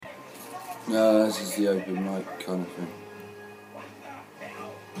This is the open mic kind of thing.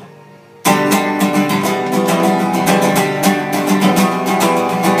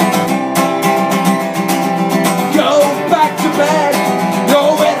 Go back to bed.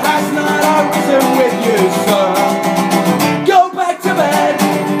 No, it has not arisen with you, sir. Go back to bed.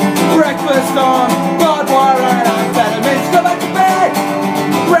 Breakfast on barbed wire and amphetamines. Go back to bed.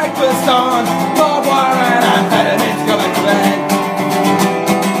 Breakfast on barbed wire and amphetamines. Go back to bed.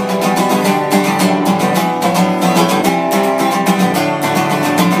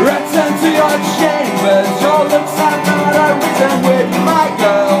 Return to your chambers. Your looks have not arisen with you, my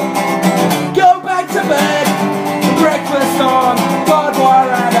girl. Go back to bed. Breakfast on barbed wire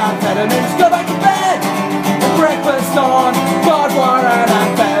and amphetamines. Go back to bed. Breakfast on barbed wire and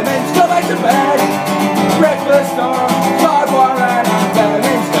amphetamines. Go back to bed. Breakfast on barbed wire and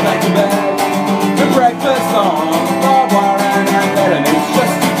amphetamines. Go back to bed. Breakfast on barbed wire and amphetamines.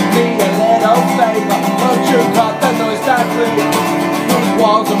 Just do me a little favor. Won't you cut the noise down, please? These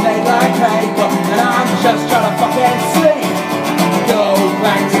walls are made like paper, and I'm just trying to fucking sleep. Go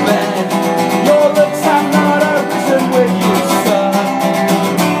back to bed. Your looks have not arisen with you, sir.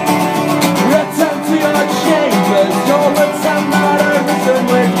 Return to your chambers. Your looks have not arisen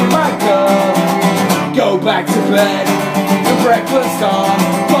with you, my girl. Go back to bed. The breakfast on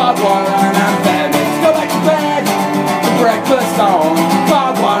barbed wire and amphetamines. Go back to bed. The breakfast on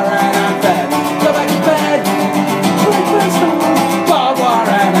barbed wire and amphetamines. Go back to bed. Breakfast on barbed wire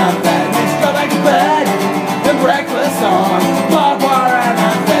and amphetamines. Go back to bed. The breakfast on barbed wire and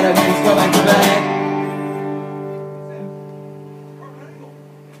amphetamines. Go back to bed.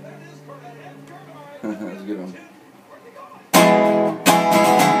 That's a good one.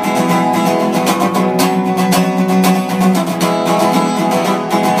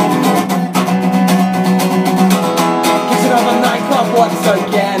 Kissing up a nightclub once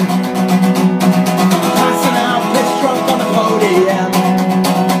again. Passing out, piss drunk on the podium.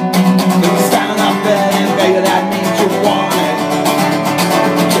 You're standing up there and baby, that means you want it.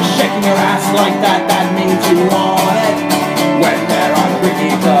 You're shaking your ass like that, that means you want it. When there are Ricky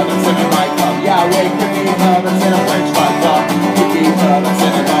Turbans in a nightclub, yeah, wait, Ricky Turbans in a French nightclub. Ricky Turbans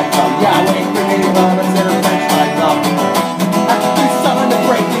in a nightclub, yeah, wait, Ricky Turbans in a French nightclub. I could do something to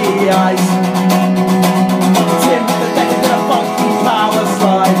break the ice. Tim with the deck in a funky power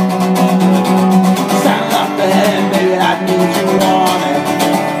slide. Standing up there and baby, that means you want it.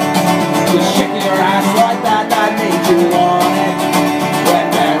 You're shaking your ass like that, that means you want it. When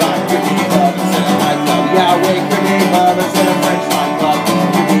there are Ricky Turbans in a nightclub, yeah, wait, Ricky Turbans in a French nightclub.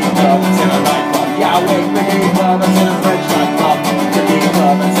 Ricky Turbans in a nightclub, yeah, wait, Ricky Turbans in a French nightclub. Ricky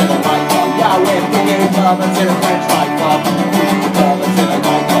Turbans in a nightclub, yeah, wait, Ricky Turbans in a French nightclub. Ricky Turbans in a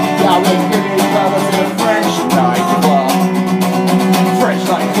nightclub, yeah, wait, Ricky Turbans in a French nightclub. French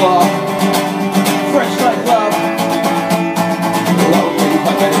nightclub. French nightclub. Lonely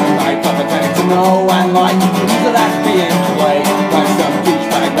fucking in a nightclub, pretending to know and like music that's being played by some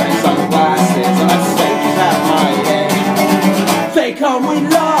douchebag wearing sunglasses and that stages at my age. They come, we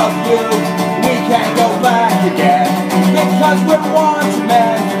love you, we can't go back again, because we're wanted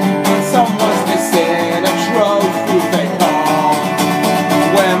men, and someone's missing a trophy. They come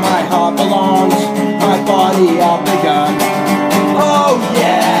where my heart belongs, my body all begun. Oh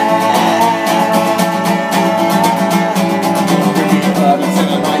yeah. Ricky Turbans in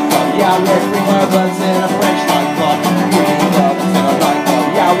a nightclub, yeah, we're Ricky Turbans in a French nightclub. Ricky Turbans in a nightclub,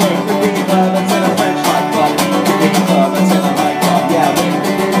 yeah, we're Ricky Turbans in a French nightclub. Ricky Turbans in a nightclub, yeah, we're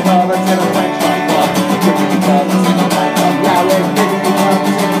Ricky Turbans in a French nightclub. Ricky Turbans in a nightclub, yeah, we're Ricky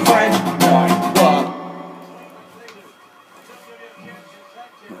Turbans in a French nightclub.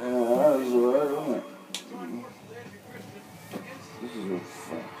 Yeah, that was alright, wasn't it? This is real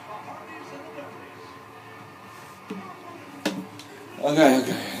fun. Okay,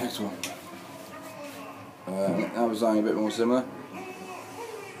 next one. That was something a bit more similar.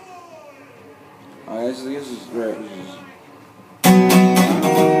 This is great.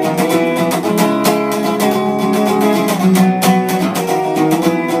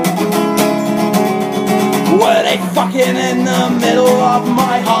 Were they fucking in the middle of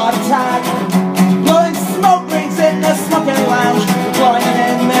my heart attack? Blowing smoke rings in the smoking lounge, lying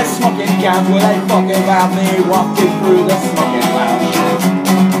in their smoking gowns. Were they fucking about me, walking through the smoking lounge?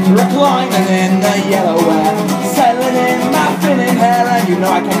 Reclining in the yellow air, sailing in my thinning hair. And you know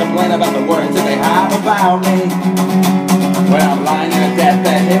I can't complain about the words that they have about me. When I'm lying in a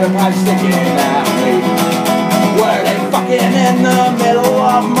deathbed, hearing pipes sticking at me. Were they fucking in the middle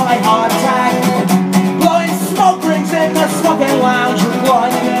of my heart attack? Blowing smoke rings in the smoking lounge,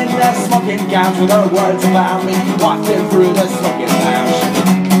 reclining in their smoking gowns with their words about me, walking through the smoking lounge.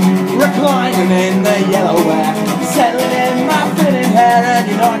 Reclining dancing in the yellow hair, settling in my thinning hair, and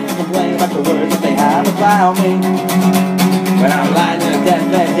you know I can't complain about the words that they have about me. When I'm lying in a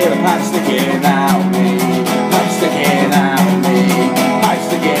deathbed, hear a pipe sticking out me, pipe sticking out me, pipe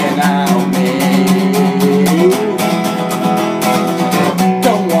sticking out me.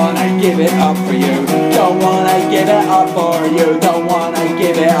 Don't wanna give it up for you, don't wanna give it up for you, don't wanna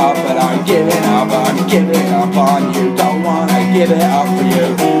give it up, but I'm giving up on you. Don't wanna give it up for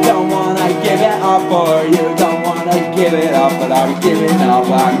you, don't wanna give it up for you, don't wanna give it up, but I'm giving up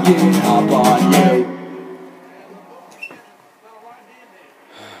on you.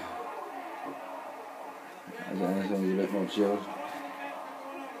 That's going to be a bit more chilled.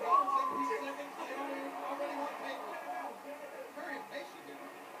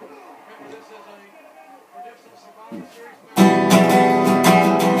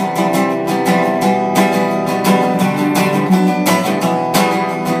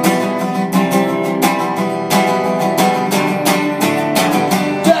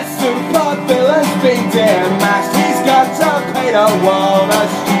 He's got to pay the world a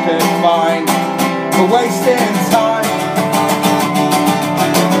stupid fine for wasting time.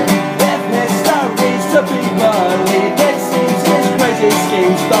 If history's to be believed, it seems his crazy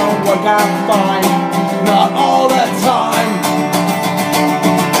schemes don't work out fine, not all the time.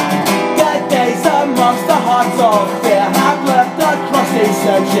 The days amongst the hearts of fear have left a crusty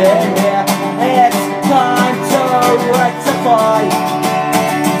searching here. It's time to rectify.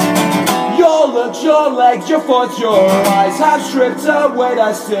 Your legs, your foot, your eyes have stripped away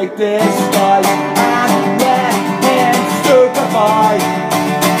the sick disguise and let him stupefy.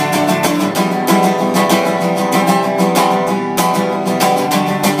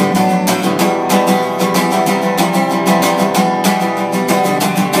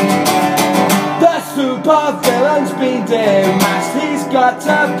 The supervillain's been demasked. He's got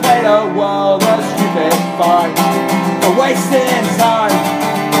to pay the world a stupid fine for wasting time.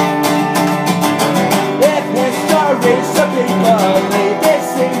 History's to be believed, it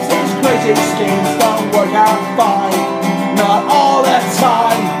seems his crazy schemes don't work out fine, not all the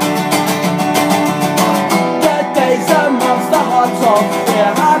time. The days amongst the hearts of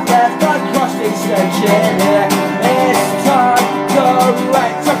fear have left a crusty stench in here. It's time to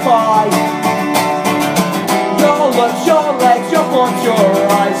rectify. Your looks, your legs, your foot, your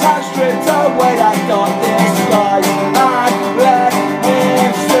eyes have stripped away that dark disguise and let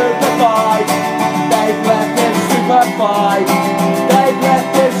him stupefy. They've left him stupefied. They've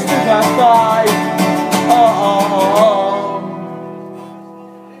left him stupefied.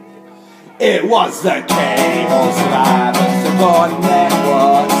 It was the cable survivors upon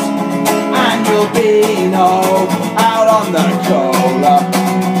networks, and you'll be out on the cola.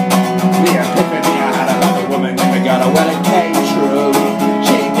 The epiphany I had about the woman in the gutter, well it came true.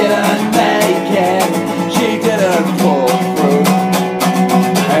 She didn't make it, she didn't pull through.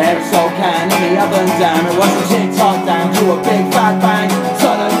 Every soul can in the oven, damn, it was a tick-tock down to a big fat bang.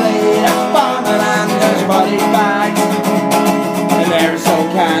 Suddenly there's bombing and there's body bags. And every soul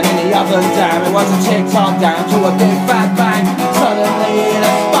can in the oven, damn, it was a tick-tock down to a big fat bang. Suddenly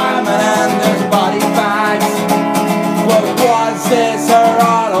there's bombing and there's body bags. But was this her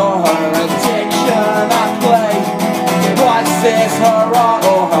art or her addiction at play? Was this her art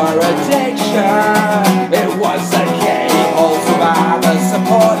or her addiction? It was a cable survivor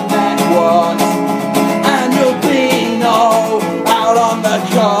support networks, and you'll be out on the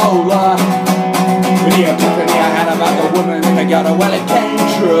cola. With the epiphany I had about the woman in the gutter, well it came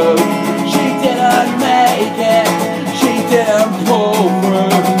true. She didn't make it, she didn't pull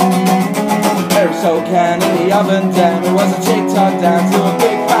through. Every soul can in the oven, damn, it was a tick-tock down to a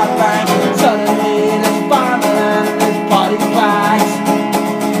big fat bang. Suddenly there's bombing and there's body bags.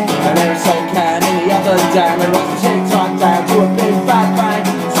 And every soul can in the oven, damn, it was a tick-tock down to a big fat bang.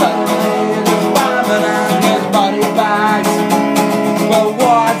 Suddenly there's bombing and there's body bags. But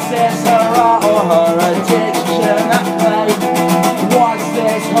what's this, her art or her addiction at play? What's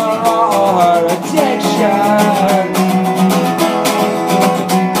this, her art or her addiction?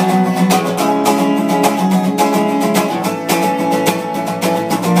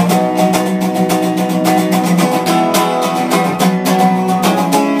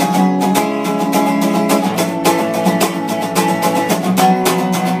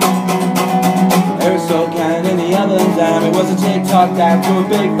 Damn, it was a tick-tock down to a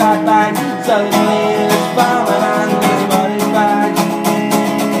big fat bang. Suddenly it's bombing and there's body bags.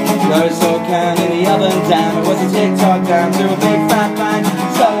 There's so can in the oven, damn, it was a tick-tock down to a big fat bang.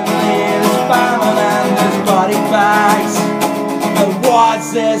 Suddenly it's bombing and there's body bags. But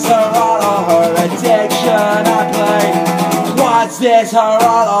what's this, her art or her addiction I play? What's Was this her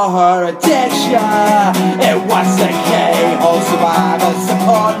all or her addiction? It was the K-hole Survivor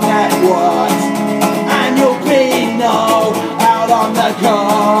Support Network, and you'll be no out on the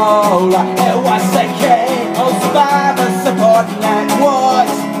goal. It was the K-hole Survivor Support Network,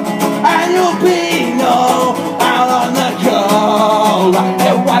 and you'll be no out on the goal.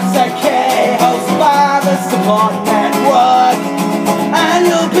 It was the K-hole Survivor Support Network, and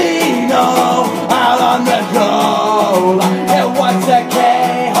you'll be no out on the goal. It was the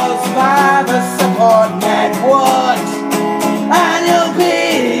K-hole Survivor Support Network, and you'll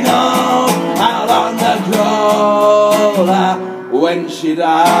be no out on the goal. When she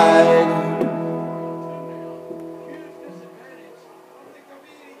died.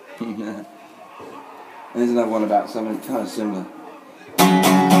 There's another one about something kind of similar.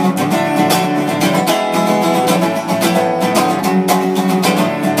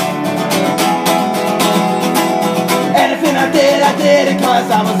 Anything I did it 'cause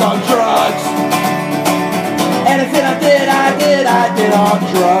I was on drugs. Anything I did on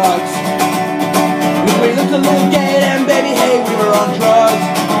drugs. We looked a little gay and baby, hey, we were on drugs.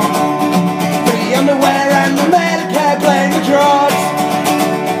 Pretty underwear and the Medicare playing the drugs.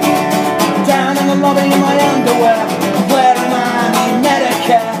 Down in the lobby in my underwear, wearing I need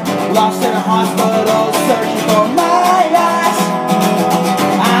Medicare. Lost in a hospital, searching for my ass.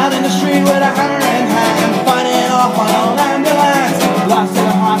 Out in the street with a hammer in hand, fighting off my own ambulance. Lost in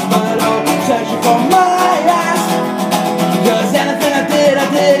a hospital, searching for my ass. 'Cause anything I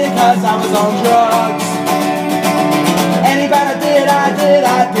did it 'cause I was on drugs. Anything I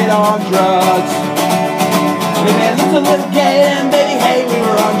did on drugs. Maybe I looked a little gay and baby, hey, we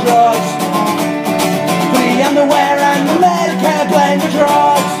were on drugs. The underwear and the Medicare playing the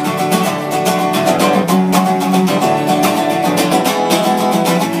drugs.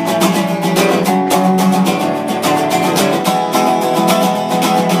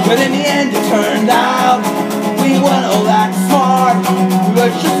 But in the end it turned out we weren't all that smart. We were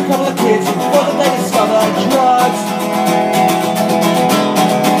just a couple of kids before they discovered drugs.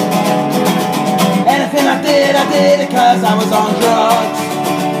 Anything I did it 'cause I was on drugs.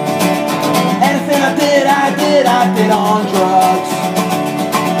 Anything I did on drugs.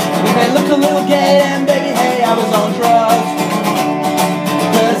 We may look a little gay and baby, hey, I was on drugs.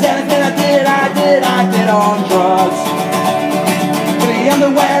 'Cause anything I did on drugs. For the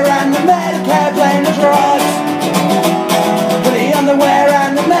underwear and the Medicare playing the drugs. For the underwear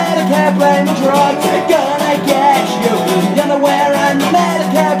and the Medicare playing the drugs. They're gonna get you. The underwear and the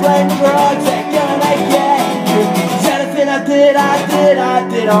Medicare playing the drugs. They're gonna get you. 'Cause anything I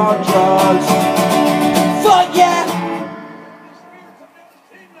did on drugs. Fuck yeah!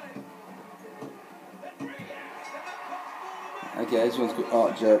 Okay, this one's called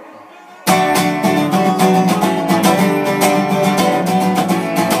Art Joke.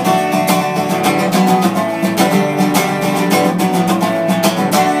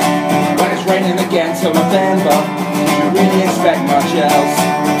 When it's raining again till November, did you really expect much else?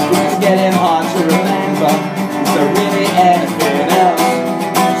 It's getting hard to remember. Is there really anything else?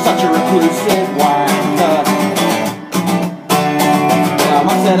 Such a reclusive wanker. Now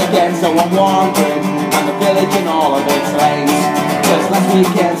I said again, so I'm wandering, and the village and all of its lanes. Cause last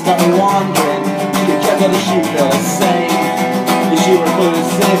weekend's got me wandering, you can check whether she feel the same. Is she a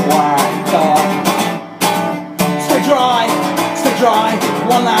reclusive wanker? Stay dry,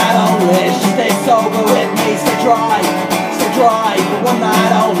 one night only. She stays sober with me, stay dry, for one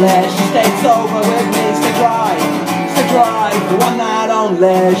night only. She stays sober with me, stay dry, for one night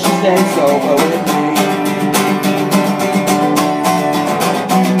only. She stays sober with me.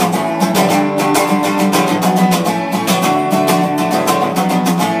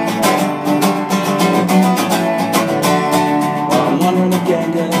 Well, I'm wondering again,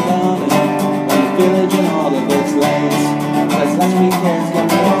 getting down in the village and all of its lanes. Cause last weekend's got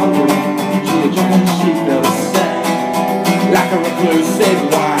me wandering, she a drink and she feel the same. Like a reclusive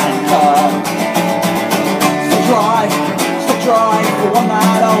wanker. Stay dry, for one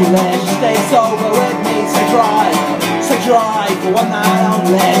night only. She stays sober with me, stay dry, for one night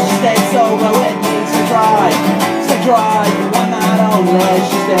only. She stays sober with me, stay dry, for one night only.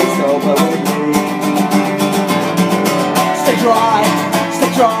 She stays sober with me. Stay dry,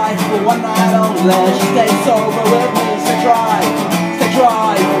 for one night only. She stays sober with me, stay dry,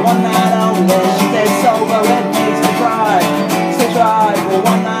 for one night only. She stays sober with me, stay dry, for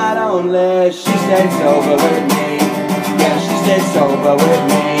one night only. She stays sober with me. Yeah, she stays sober with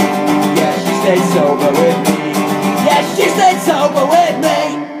me. Yeah, she stays sober with me. Yeah, she stays sober with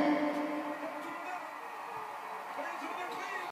me.